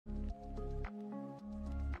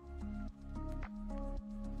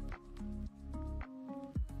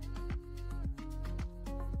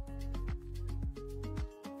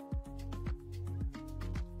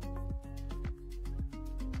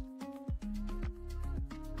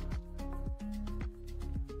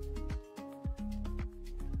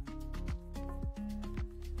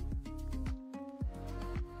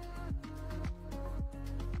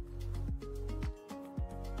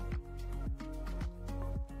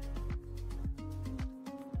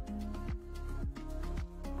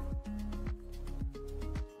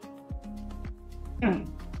Hi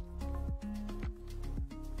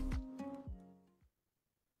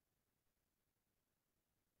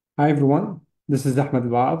everyone, this is Ahmed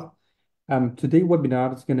Alwaidh. Today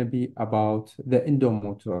webinar is going to be about the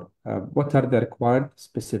endomotor. What are the required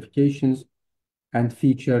specifications and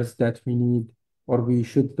features that we need or we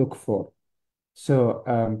should look for? So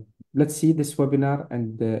let's see this webinar,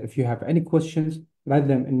 and if you have any questions, write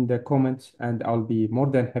them in the comments and I'll be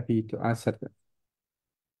more than happy to answer them.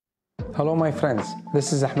 Hello my friends,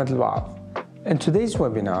 this is Ahmed Alwaidh. In today's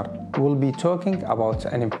webinar, we'll be talking about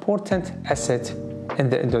an important asset in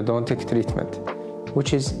the endodontic treatment,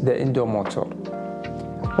 which is the endomotor.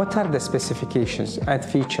 What are the specifications and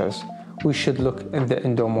features we should look in the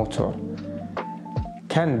endomotor?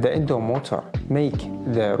 Can the endomotor make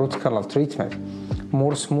the root canal treatment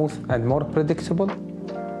more smooth and more predictable?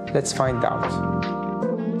 Let's find out.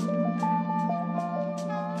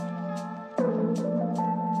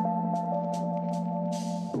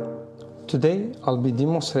 Today, I'll be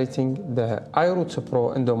demonstrating the iRoot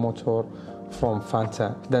Pro Endomotor from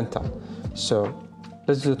Fanta Dental. So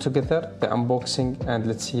let's do together the unboxing and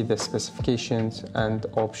let's see the specifications and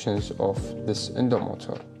options of this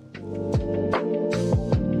endomotor.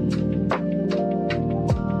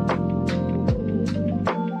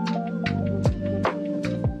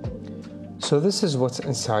 So this is what's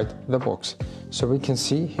inside the box. So we can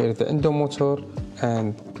see here the endomotor,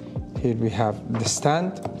 and here we have the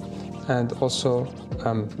stand and also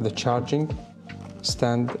the charging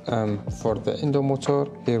stand for the endomotor.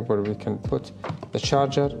 Here where we can put the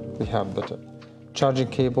charger, we have the charging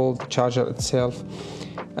cable, the charger itself,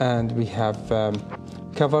 and we have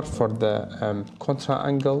cover for the contra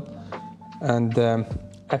angle and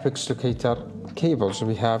apex locator cables.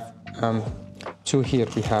 We have two here.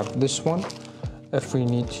 We have this one if we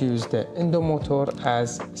need to use the endomotor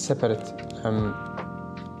as separate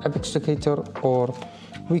apex locator, or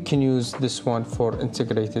we can use this one for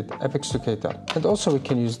integrated apex locator, and also we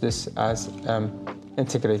can use this as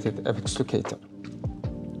integrated apex locator.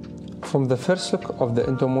 From the first look of the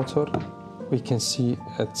endomotor, we can see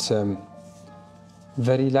it's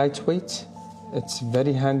very lightweight, it's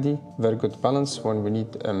very handy, very good balance when we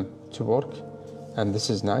need to work, and this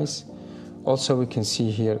is nice. Also we can see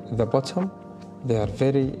here the bottom, they are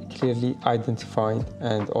very clearly identified,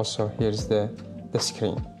 and also here's the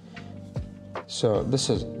screen. So this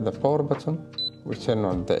is the power button. We turn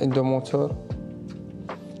on the endomotor,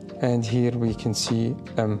 and here we can see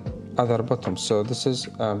other buttons. So this is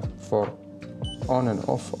for on and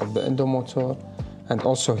off of the endomotor, and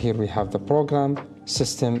also here we have the program,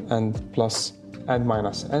 system, and plus and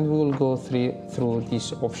minus, and we will go through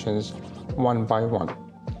these options one by one.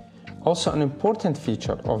 Also, an important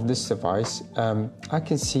feature of this device, I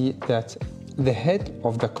can see that the head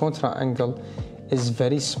of the contra angle is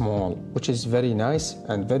very small, which is very nice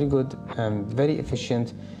and very good and very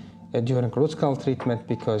efficient during root canal treatment,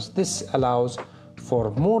 because this allows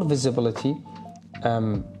for more visibility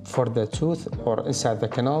for the tooth or inside the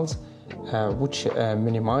canals, which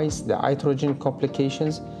minimize the eye trogen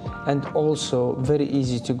complications, and also very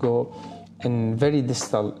easy to go in very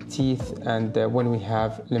distal teeth and when we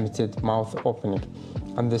have limited mouth opening,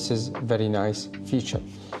 and this is very nice feature.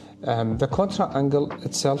 The contra angle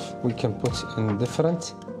itself we can put in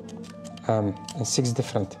different in 6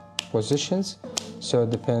 different positions, so it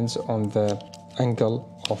depends on the angle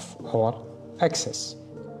of our axis.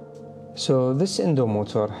 So this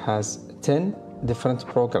endomotor has 10 different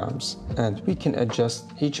programs, and we can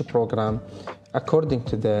adjust each program according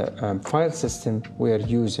to the file system we are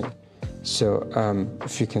using. So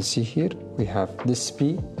if you can see here, we have this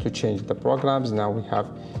P to change the programs. Now we have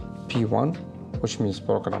P1, which means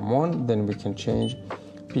program 1, then we can change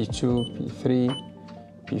P2, P3,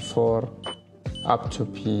 P4, up to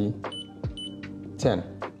P10.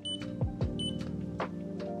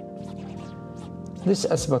 This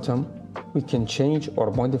S button, we can change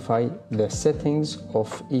or modify the settings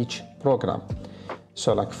of each program.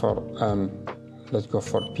 So like for, let's go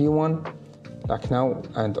for P1, like now,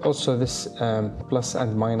 and also this plus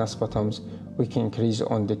and minus buttons, we can increase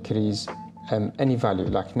or decrease any value.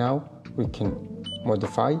 Like now, we can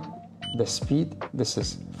modify the speed. This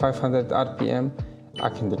is 500 RPM. I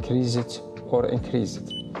can decrease it or increase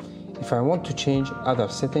it. If I want to change other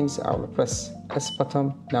settings, I will press S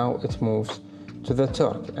button. Now it moves to the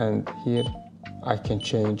torque, and here I can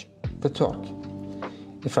change the torque.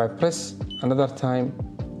 If I press another time,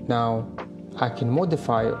 now I can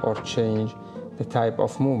modify or change the type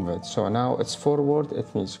of movement. So now it's forward,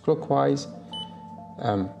 it means clockwise.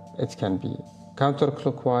 It can be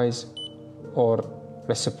counterclockwise or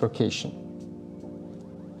reciprocation.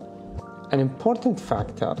 an important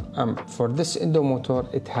factor for this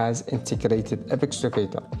endomotor, it has integrated apex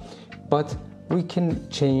locator, but we can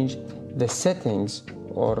change the settings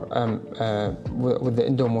or with the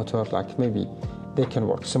endomotor, like maybe they can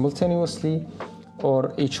work simultaneously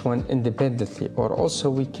or each one independently, or also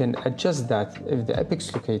we can adjust that if the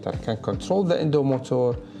apex locator can control the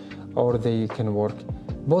endomotor, or they can work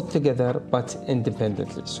both together but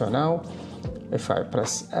independently. So now if I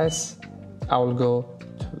press S, I will go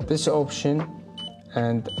to this option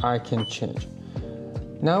and I can change.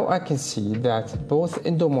 Now I can see that both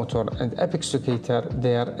endomotor and apex locator,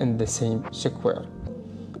 they are in the same square.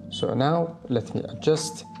 So now let me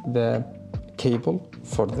adjust the cable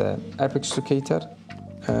for the apex locator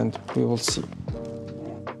and we will see.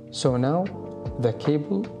 So now the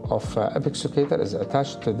cable of apex locator is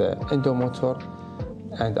attached to the endomotor,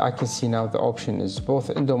 and I can see now the option is both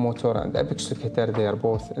endomotor and apex locator, they are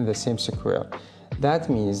both in the same square. That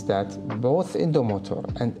means that both endomotor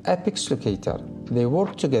and apex locator, they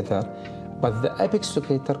work together, but the apex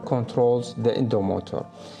locator controls the endomotor.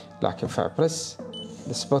 Like if I press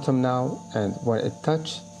this button now, and when it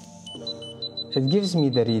touches, it gives me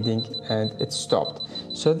the reading and it stopped.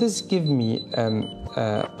 So this gives me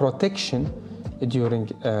protection during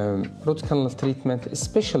root canal treatment,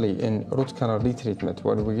 especially in root canal retreatment.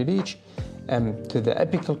 When we reach to the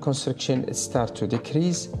apical constriction, it starts to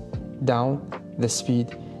decrease down the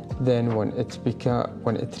speed. Then when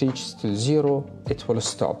it reaches to 0, it will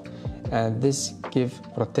stop, and this gives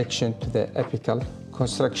protection to the apical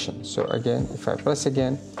constriction. So again, if I press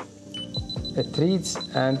again, it reads,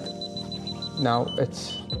 and now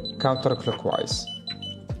it's counterclockwise,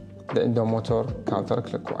 the endomotor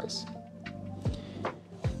counterclockwise.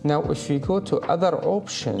 Now if we go to other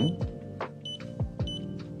option,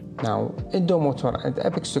 now endomotor and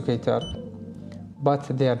apex locator, but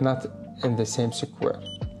they are not in the same square.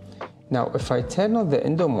 Now if I turn on the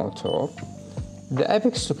endomotor, the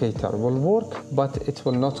apex locator will work, but it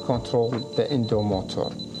will not control the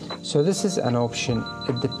endomotor. So this is an option.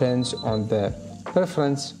 It depends on the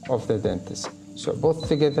preference of the dentist. So both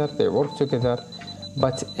together, they work together,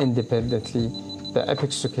 but independently, the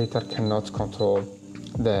apex locator cannot control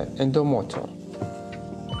the endomotor.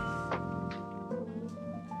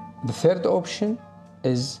 The third option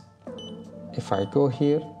is if I go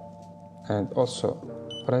here and also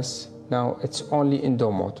press, now it's only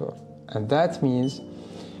endomotor, and that means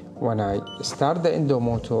when I start the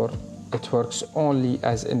endomotor, it works only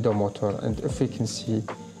as endomotor, and if you can see,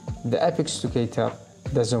 the apex locator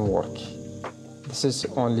doesn't work. This is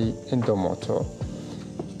only endomotor.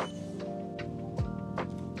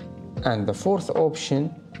 And the fourth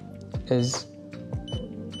option is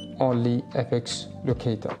only apex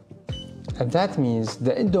locator, and that means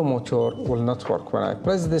the endomotor will not work. When I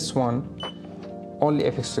press this one, only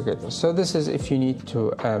apex locator. So this is if you need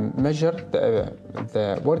to measure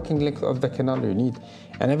the working length of the canal, you need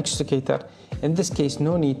an apex locator. In this case,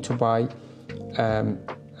 no need to buy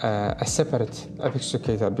a separate apex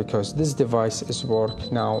locator, because this device is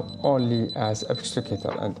work now only as apex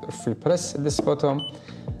locator. And if we press this button,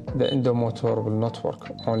 the endomotor will not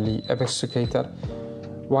work, only apex locator.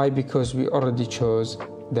 Why? Because we already chose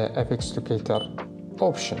the apex locator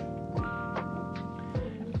option.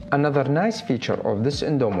 Another nice feature of this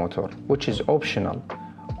endomotor, which is optional,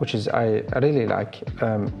 which is I really like,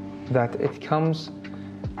 that it comes,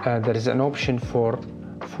 there is an option for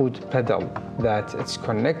foot pedal that it's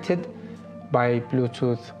connected by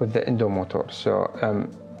Bluetooth with the endomotor. So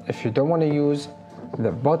if you don't want to use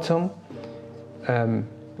the bottom,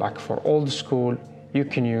 like for old school, you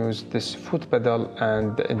can use this foot pedal,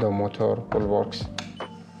 and the endomotor will work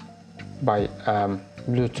by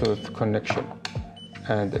Bluetooth connection.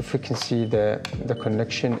 And if you can see, the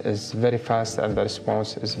connection is very fast and the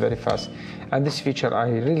response is very fast. And this feature I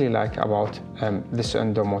really like about this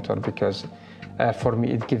endomotor, because for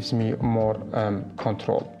me it gives me more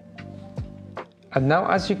control. And now,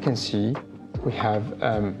 as you can see, we have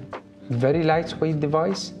very lightweight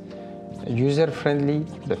device, user-friendly,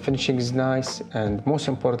 the finishing is nice, and most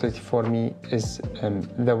importantly for me is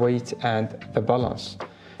the weight and the balance.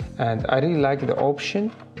 And I really like the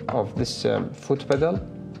option of this foot pedal,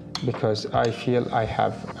 because I feel I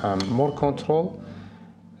have more control,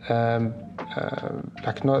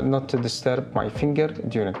 like not to disturb my finger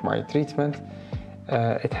during my treatment.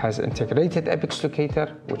 It has integrated apex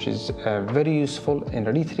locator, which is very useful in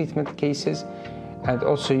retreatment cases, and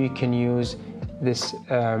also you can use this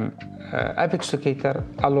apex locator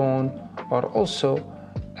alone, or also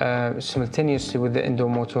simultaneously with the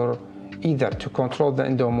endomotor, either to control the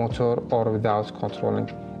endomotor or without controlling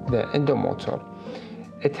the endomotor.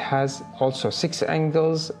 it has also 6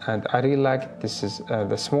 angles, and I really like this is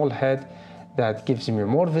the small head that gives me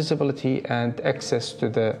more visibility and access to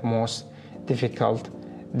the most difficult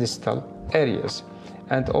distal areas.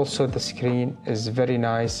 And also the screen is very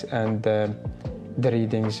nice, and the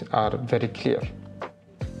readings are very clear.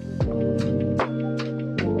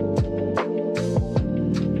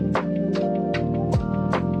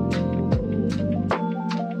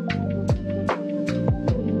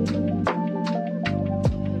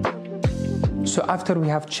 So after we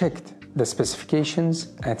have checked the specifications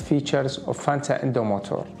and features of Fanta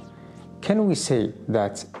Endomotor, can we say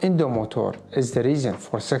that Endomotor is the reason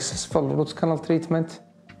for successful root canal treatment?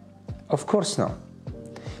 Of course no,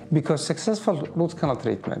 because successful root canal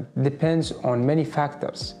treatment depends on many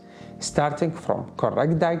factors, starting from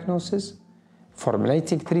correct diagnosis,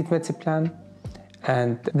 formulating treatment plan,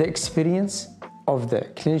 and the experience of the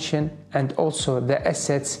clinician, and also the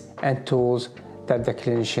assets and tools that the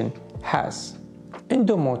clinician has.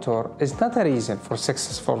 Endomotor is not a reason for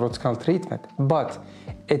successful root canal treatment, but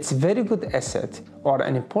it's a very good asset or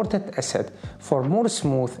an important asset for more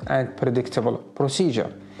smooth and predictable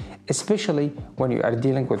procedure, especially when you are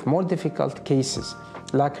dealing with more difficult cases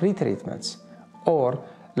like retreatments, or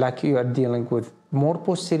like you are dealing with more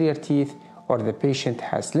posterior teeth, or the patient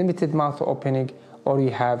has limited mouth opening, or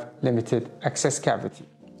you have limited access cavity.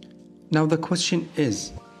 Now the question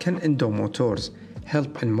is, can endomotors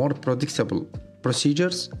help in more predictable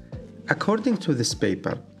procedures? According to this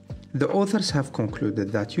paper, the authors have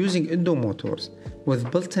concluded that using endomotors with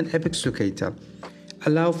built-in apex locator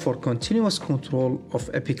allow for continuous control of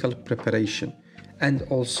apical preparation and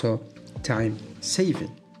also time saving.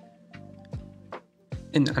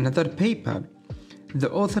 In another paper, the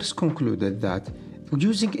authors concluded that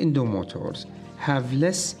using endomotors have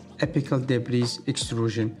less apical debris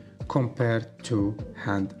extrusion compared to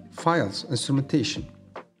hand files instrumentation,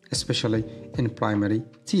 especially in primary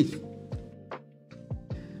teeth.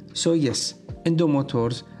 So yes,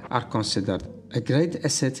 endomotors are considered a great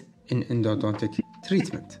asset in endodontic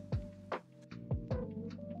treatment.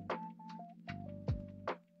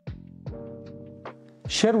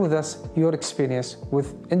 Share with us your experience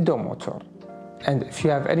with Endomotor, and if you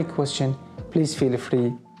have any question, please feel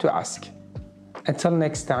free to ask. Until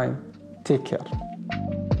next time, take care.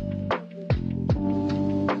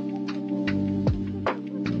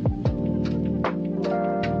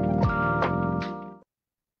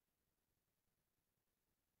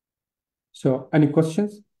 So any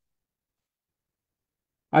questions?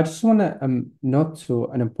 I just want to note to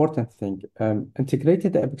an important thing.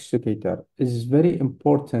 Integrated apex locator is very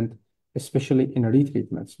important, especially in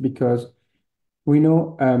retreatments, because we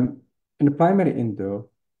know in primary endo,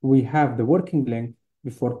 we have the working length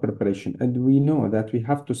before preparation, and we know that we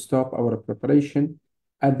have to stop our preparation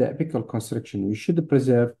at the apical constriction. We should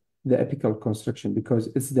preserve the apical constriction because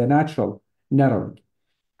it's the natural narrowing.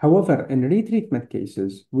 However, in retreatment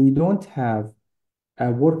cases, we don't have a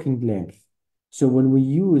working length. So when we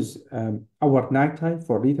use our nighttime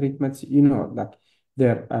for retreatments, like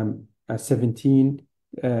they're 17,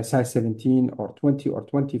 size 17 or 20 or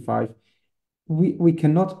 25, we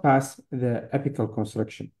cannot pass the apical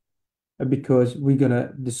constriction because we're going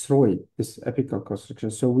to destroy this apical constriction.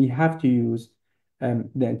 So we have to use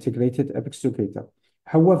the integrated apex locator.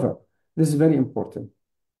 However, this is very important.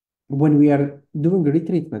 When we are doing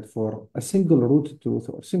retreatment for a single root tooth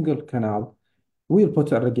or single canal, we'll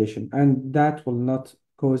put irrigation, and that will not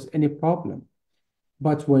cause any problem.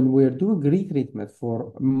 But when we're doing retreatment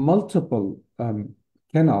for multiple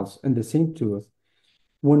canals in the same tooth,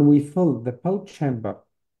 when we fill the pulp chamber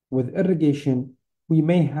with irrigation, we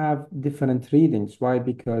may have different readings. Why?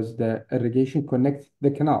 Because the irrigation connects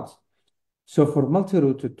the canals. So for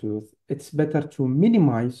multi-rooted tooth, it's better to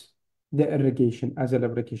minimize the irrigation as a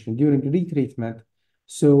lubrication during retreatment,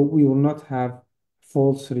 so we will not have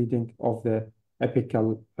false reading of the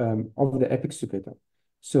apical of the apex locator.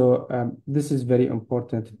 So this is very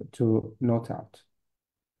important to note out.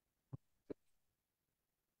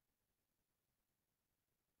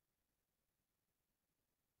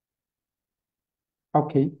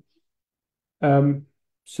 Okay.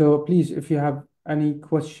 So please, if you have any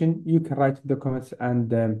question, you can write in the comments,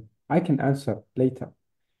 and I can answer later.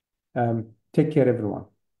 Take care, everyone.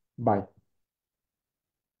 Bye.